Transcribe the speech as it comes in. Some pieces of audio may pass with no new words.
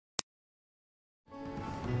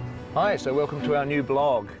Hi, so welcome to our new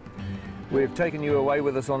blog. We've taken you away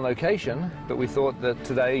with us on location, but we thought that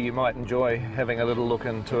today you might enjoy having a little look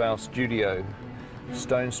into our studio,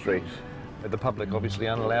 Stone Street. The public obviously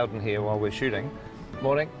unallowed in here while we're shooting.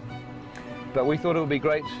 Morning. But we thought it would be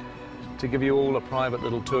great to give you all a private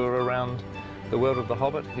little tour around the world of the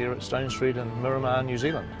Hobbit here at Stone Street in Miramar, New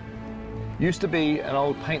Zealand. Used to be an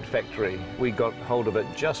old paint factory. We got hold of it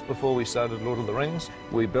just before we started Lord of the Rings.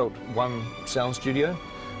 We built one sound studio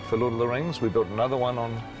for Lord of the Rings. We built another one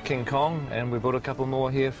on King Kong, and we built a couple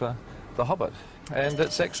more here for The Hobbit. And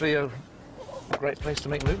it's actually a great place to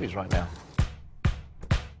make movies right now.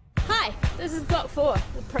 Hi, this is Block 4,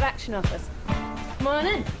 the production office. Come on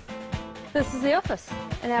in. This is the office.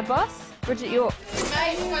 And our boss, Bridget York. You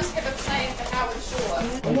may almost have a plan for Howard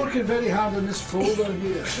Shore. I'm working very hard on this folder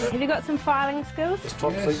here. Have you got some filing skills? It's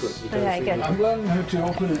top secret. Okay, good. I'm learning how to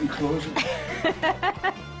open it and close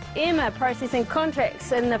it. Emma processing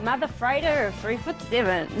contracts in the mother freighter of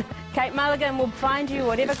 3'7". Kate Mulligan will find you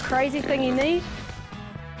whatever crazy thing you need.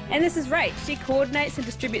 And this is Rach. She coordinates and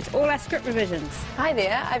distributes all our script revisions. Hi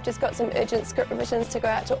there, I've just got some urgent script revisions to go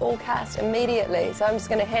out to all cast immediately. So I'm just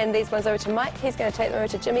going to hand these ones over to Mike. He's going to take them over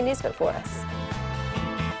to Jimmy Nesbitt for us.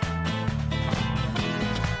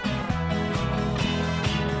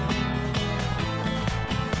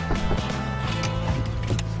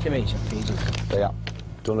 Jimmy, Yeah,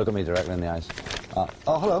 don't look at me directly in the eyes.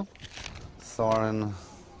 Oh, hello. Thorin,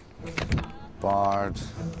 Bard,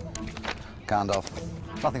 Gandalf.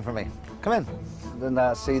 Nothing for me. Come in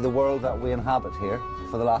and see the world that we inhabit here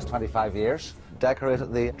for the last 25 years.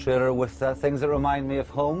 Decorated the trailer with things that remind me of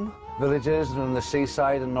home, villages and the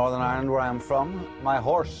seaside in Northern Ireland where I'm from. My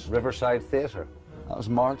horse, Riverside Theatre. That was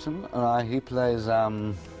Martin, and he plays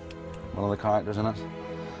one of the characters in it.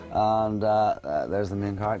 And there's the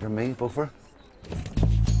main character, me, Beaufort.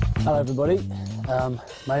 Hello everybody,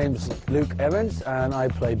 my name's Luke Evans and I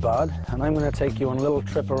play Bard, and I'm going to take you on a little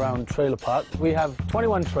trip around Trailer Park. We have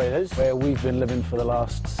 21 trailers where we've been living for the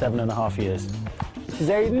last 7.5 years. This is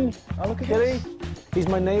Aiden. Oh, look at Kitty. He's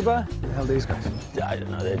my neighbour. Who the hell are these guys? I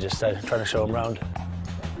don't know, they're just trying to show him around.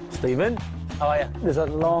 Stephen. How are you? There's a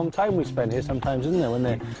long time we spend here sometimes, isn't there, when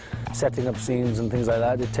they're setting up scenes and things like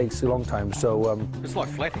that. It takes a long time, so... It's like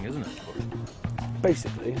flatting, isn't it?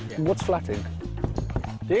 Basically. Yeah. What's flatting?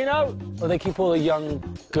 Do you know? Well, they keep all the young,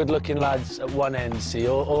 good-looking lads at one end, see,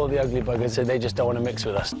 all the ugly buggers, so they just don't want to mix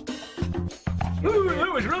with us. Ooh,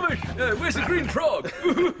 that was rubbish! Where's the green frog?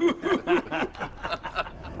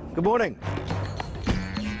 Good morning.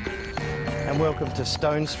 And welcome to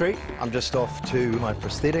Stone Street. I'm just off to my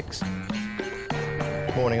prosthetics.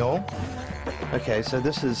 Morning all. Okay, so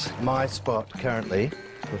this is my spot currently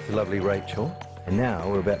with the lovely Rachel. And now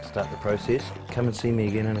we're about to start the process. Come and see me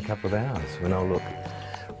again in a couple of hours when I'll look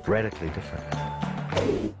radically different.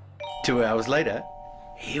 2 hours later,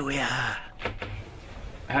 here we are.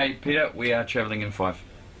 Hey, Peter, we are travelling in 5.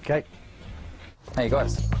 Okay. Hey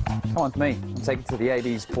guys, come on with me. I'm taking to the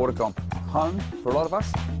 80s Porticom. Home for a lot of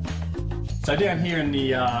us. So down here in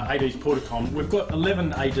the ADs Porticom, we've got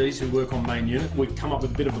 11 ADs who work on main unit. We come up with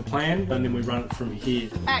a bit of a plan and then we run it from here.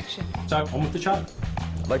 Action. So on with the show.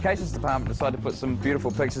 Locations department decided to put some beautiful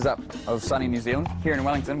pictures up of sunny New Zealand. Here in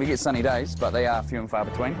Wellington, we get sunny days, but they are few and far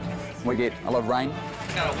between. We get a lot of rain.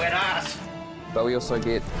 Got a wet ass. But we also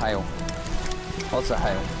get hail. Lots of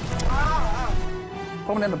hail.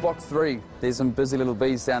 Coming down to Block 3, there's some busy little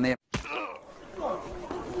bees down there.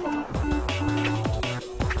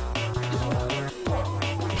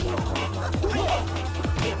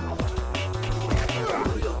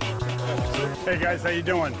 Hey guys, how you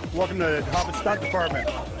doing? Welcome to the Hobbit Stunt Department.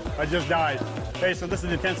 I just died. Hey, so this is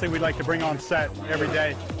the intensity we'd like to bring on set every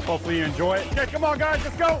day. Hopefully you enjoy it. Okay, come on guys,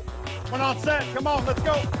 let's go. We're on set, come on, let's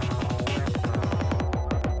go.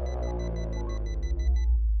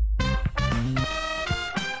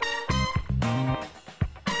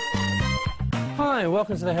 Hi,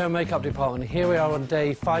 welcome to the hair and makeup department. Here we are on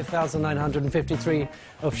day 5,953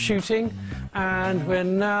 of shooting, and we're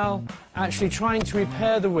now actually trying to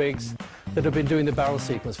repair the wigs that have been doing the barrel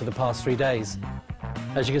sequence for the past 3 days.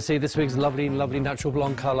 As you can see, this wig's lovely natural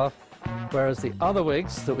blonde colour, whereas the other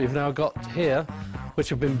wigs that we've now got here, which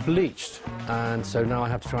have been bleached, and so now I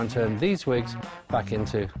have to try and turn these wigs back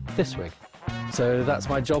into this wig. So that's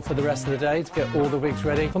my job for the rest of the day, to get all the wigs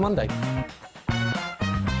ready for Monday.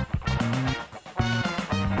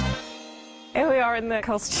 Here we are in the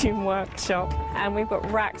costume workshop, and we've got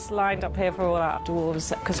racks lined up here for all our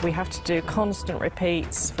dwarves because we have to do constant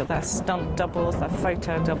repeats for their stunt doubles, their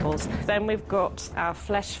photo doubles. Then we've got our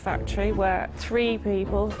flesh factory where 3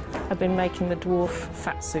 people have been making the dwarf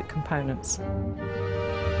fat suit components.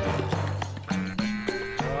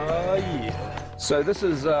 So this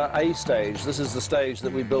is A stage. This is the stage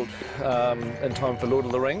that we built in time for Lord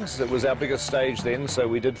of the Rings. It was our biggest stage then, so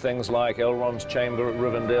we did things like Elrond's chamber at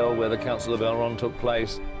Rivendell, where the Council of Elrond took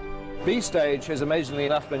place. B stage has amazingly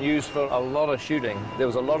enough been used for a lot of shooting. There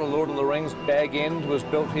was a lot of Lord of the Rings. Bag End was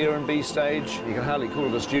built here in B stage. You can hardly call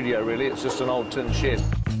it a studio really, it's just an old tin shed.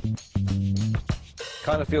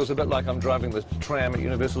 Kind of feels a bit like I'm driving the tram at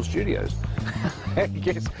Universal Studios. I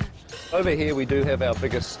guess. Over here we do have our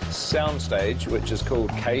biggest sound stage, which is called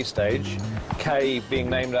K stage. K being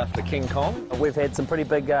named after King Kong. We've had some pretty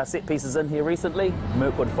big set pieces in here recently.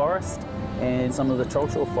 Mirkwood Forest and some of the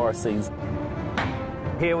Trollshore Forest scenes.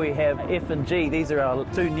 Here we have F and G. These are our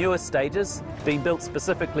two newest stages, being built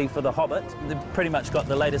specifically for The Hobbit. They've pretty much got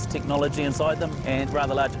the latest technology inside them and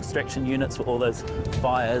rather large extraction units for all those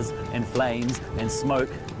fires and flames and smoke.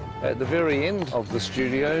 At the very end of the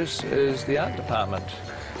studios is the art department,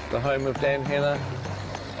 the home of Dan Henner,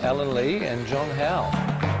 Alan Lee and John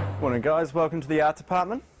Howe. Morning guys, welcome to the art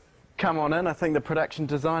department. Come on in, I think the production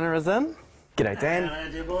designer is in. G'day Dan.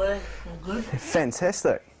 Hello dear boy, all good?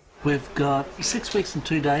 Fantastic. We've got 6 weeks and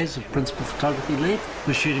 2 days of principal photography left.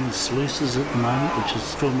 We're shooting the sluices at the moment, which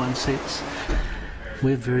is film one sets.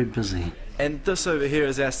 We're very busy. And this over here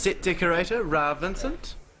is our set decorator, Ra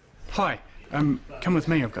Vincent. Hi, come with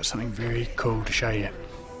me, I've got something very cool to show you.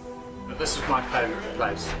 This is my favourite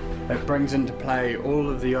place. It brings into play all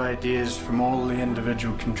of the ideas from all the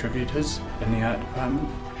individual contributors in the art department,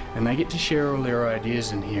 and they get to share all their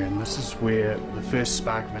ideas in here, and this is where the first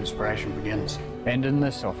spark of inspiration begins. And in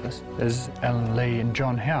this office is Alan Lee and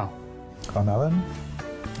John Howe. I'm Alan.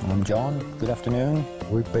 I'm John. Good afternoon.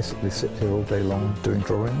 We basically sit here all day long doing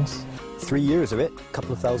drawings. 3 years of it, a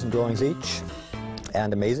couple of thousand drawings each,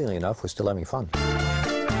 and amazingly enough, we're still having fun.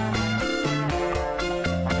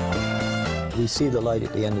 We see the light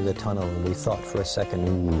at the end of the tunnel, and we thought for a second,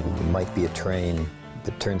 ooh, it might be a train,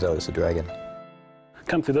 but it turns out it's a dragon.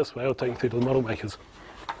 Come through this way, I'll take you through to the model makers.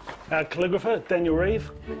 Our calligrapher, Daniel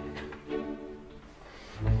Reeve.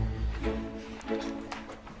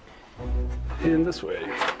 And this way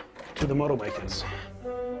to the model makers.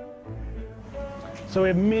 So we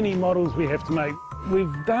have many models we have to make.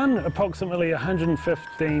 We've done approximately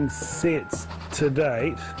 115 sets to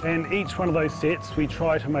date, and each one of those sets we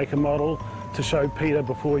try to make a model to show Peter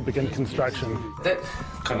before we begin construction. That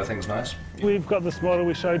kind of thing's nice. We've got this model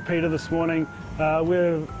we showed Peter this morning,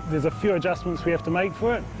 where there's a few adjustments we have to make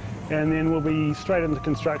for it, and then we'll be straight into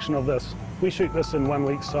construction of this. We shoot this in 1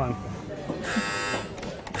 week's time.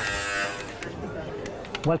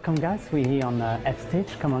 Welcome guys, we're here on F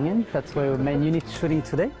stage, come on in. That's where our main unit is shooting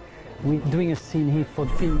today. We're doing a scene here for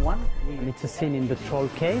film 1, and it's a scene in the troll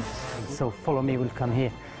cave, so follow me, we'll come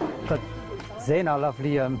here. Got Zane, our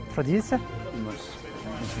lovely producer.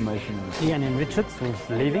 Information. Ian and Richards, who's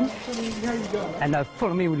leaving. And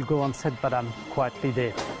follow me, we'll go on set, but I'm quietly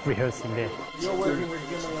there, rehearsing there. You're working with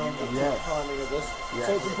Jimmy on the timing of this. Yes.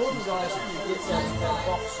 So it's important, guys, that you get that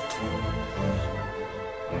box.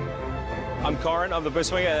 I'm Corin, I'm the booth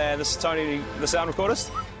swinger, and this is Tony, the sound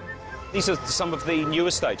recordist. These are some of the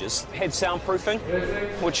newer stages. Had soundproofing,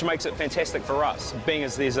 which makes it fantastic for us, being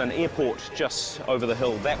as there's an airport just over the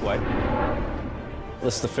hill that way.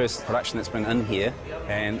 This is the first production that's been in here,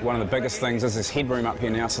 and one of the biggest things is this headroom up here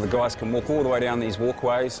now, so the guys can walk all the way down these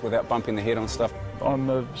walkways without bumping their head on stuff. I'm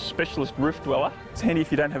a specialist roof dweller. It's handy if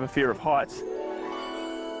you don't have a fear of heights.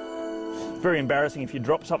 It's very embarrassing if you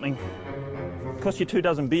drop something. It costs you 2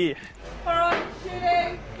 dozen beer. All right,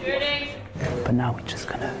 shooting, shooting. But now we're just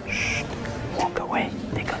gonna walk away.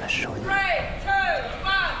 They're gonna shoot. 3, 2, 1,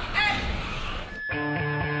 action!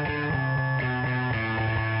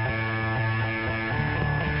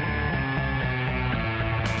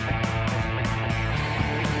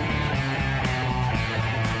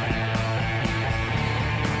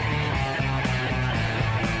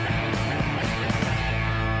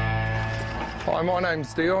 Hi, my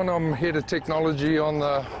name's Dion. I'm head of technology on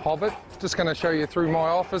the Hobbit. Just going to show you through my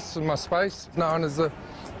office and my space, known as the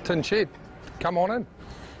Tin Shed. Come on in.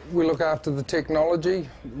 We look after the technology,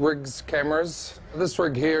 rigs, cameras. This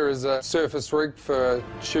rig here is a surface rig for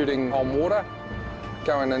shooting on water.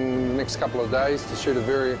 Going in the next couple of days to shoot a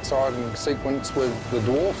very exciting sequence with the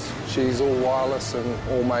dwarves. She's all wireless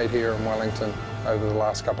and all made here in Wellington over the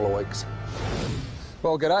last couple of weeks.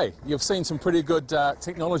 Well, g'day. You've seen some pretty good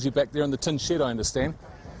technology back there in the tin shed, I understand.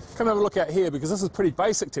 Come have a look out here, because this is pretty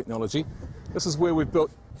basic technology. This is where we've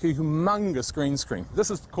built a humongous green screen.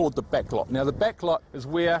 This is called the backlot. Now, the backlot is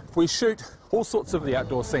where we shoot all sorts of the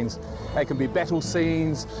outdoor scenes. They can be battle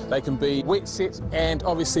scenes, they can be wet sets, and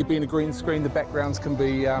obviously being a green screen, the backgrounds can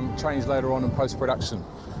be changed later on in post-production.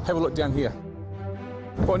 Have a look down here.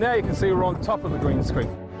 Well, now you can see we're on top of the green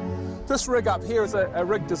screen. This rig up here is a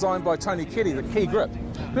rig designed by Tony Keddy, the Key Grip.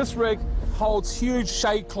 This rig holds huge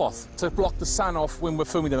shade cloth to block the sun off when we're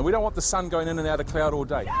filming them. We don't want the sun going in and out of cloud all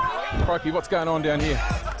day. Crikey, what's going on down here?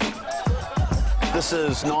 This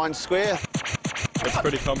is 9 square. It's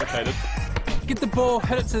pretty complicated. Get the ball,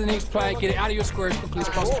 hit it to the next player, get it out of your square as quickly as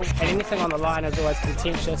possible. And anything on the line is always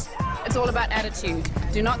contentious. It's all about attitude.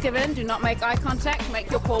 Do not give in, do not make eye contact, make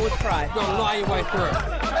your call with pride. You've got to lie your way through it.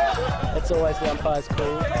 It's always the umpire's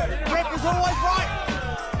call. Ref is always right!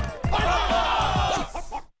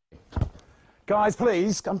 Guys,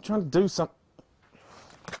 please, I'm trying to do something.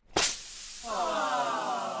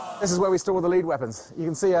 This is where we store the lead weapons. You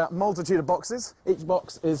can see a multitude of boxes. Each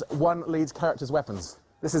box is one lead character's weapons.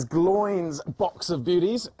 This is Gloin's box of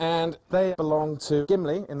beauties, and they belong to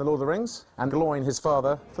Gimli in The Lord of the Rings, and Gloin, his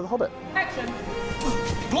father, for The Hobbit. Action!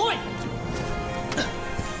 Gloin!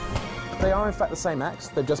 They are in fact the same axe,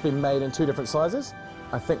 they've just been made in 2 different sizes.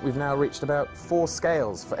 I think we've now reached about 4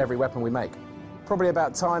 scales for every weapon we make. Probably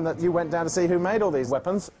about time that you went down to see who made all these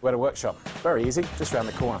weapons. We're at a workshop. Very easy, just around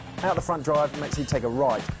the corner. Out the front drive, make sure you take a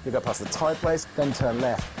right. You go past the tide place, then turn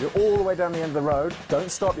left. You're all the way down the end of the road.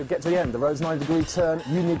 Don't stop, you'll get to the end. The road's 90-degree turn.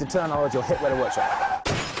 You need to turn, otherwise you'll hit Weta Workshop.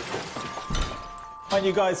 When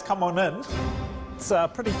you guys come on in, it's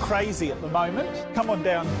pretty crazy at the moment. Come on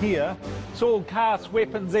down here. It's all cast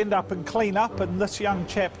weapons end up and clean up, and this young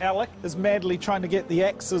chap, Alec, is madly trying to get the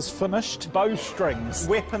axes finished. Bowstrings,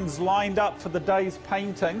 weapons lined up for the day's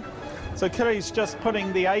painting. So Kiri's just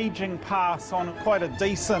putting the aging pass on quite a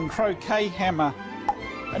decent croquet hammer.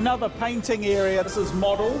 Another painting area, this is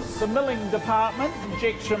models. The milling department,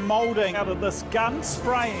 injection moulding out of this gun,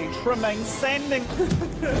 spraying, trimming, sanding,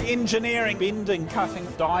 engineering, bending, cutting,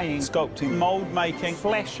 dyeing, sculpting, mould making,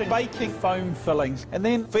 flashing, baking, foam filling. And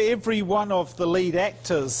then for every one of the lead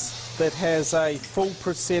actors that has a full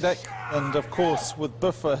prosthetic, and of course with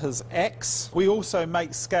Biffa his axe, we also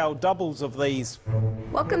make scale doubles of these.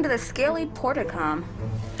 Welcome to the Scaly Portacom.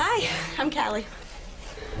 Hi, I'm Callie.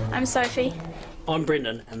 I'm Sophie. I'm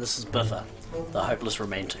Brendan, and this is Biffa, the hopeless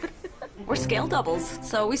romantic. We're scale doubles,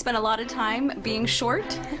 so we spend a lot of time being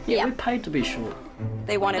short. Yeah, we're paid to be short.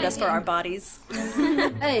 They wanted us for our bodies.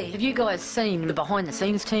 Hey, have you guys seen the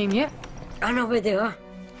behind-the-scenes team yet? I know where they are.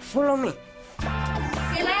 Follow me. See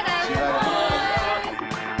you later.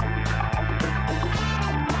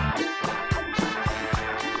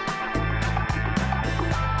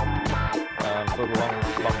 Sort of a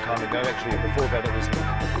long time ago, actually. Before that, it was...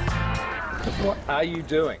 What are you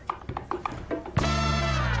doing?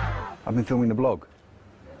 I've been filming the blog.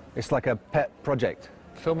 It's like a pet project.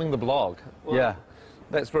 Filming the blog? Well, yeah.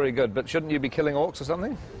 That's very good, but shouldn't you be killing orcs or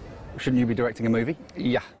something? Shouldn't you be directing a movie?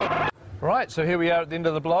 Yeah. Right, so here we are at the end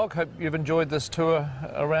of the blog. Hope you've enjoyed this tour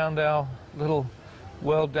around our little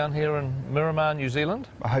world down here in Miramar, New Zealand.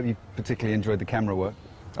 I hope you particularly enjoyed the camera work.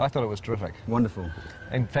 I thought it was terrific. Wonderful.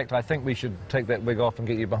 In fact, I think we should take that wig off and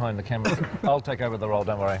get you behind the camera. I'll take over the role,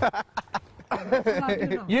 don't worry.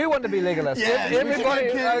 You want to be Legolas. Yes, everybody.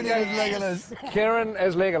 Kieran as Legolas. Kieran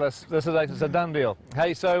as Legolas. This is a done deal.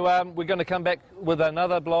 Hey, so we're going to come back with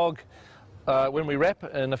another blog when we wrap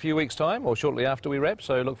in a few weeks' time, or shortly after we wrap.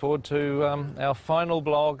 So look forward to our final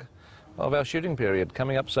blog of our shooting period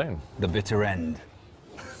coming up soon. The bitter end.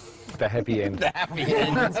 The happy end. The happy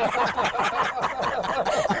end.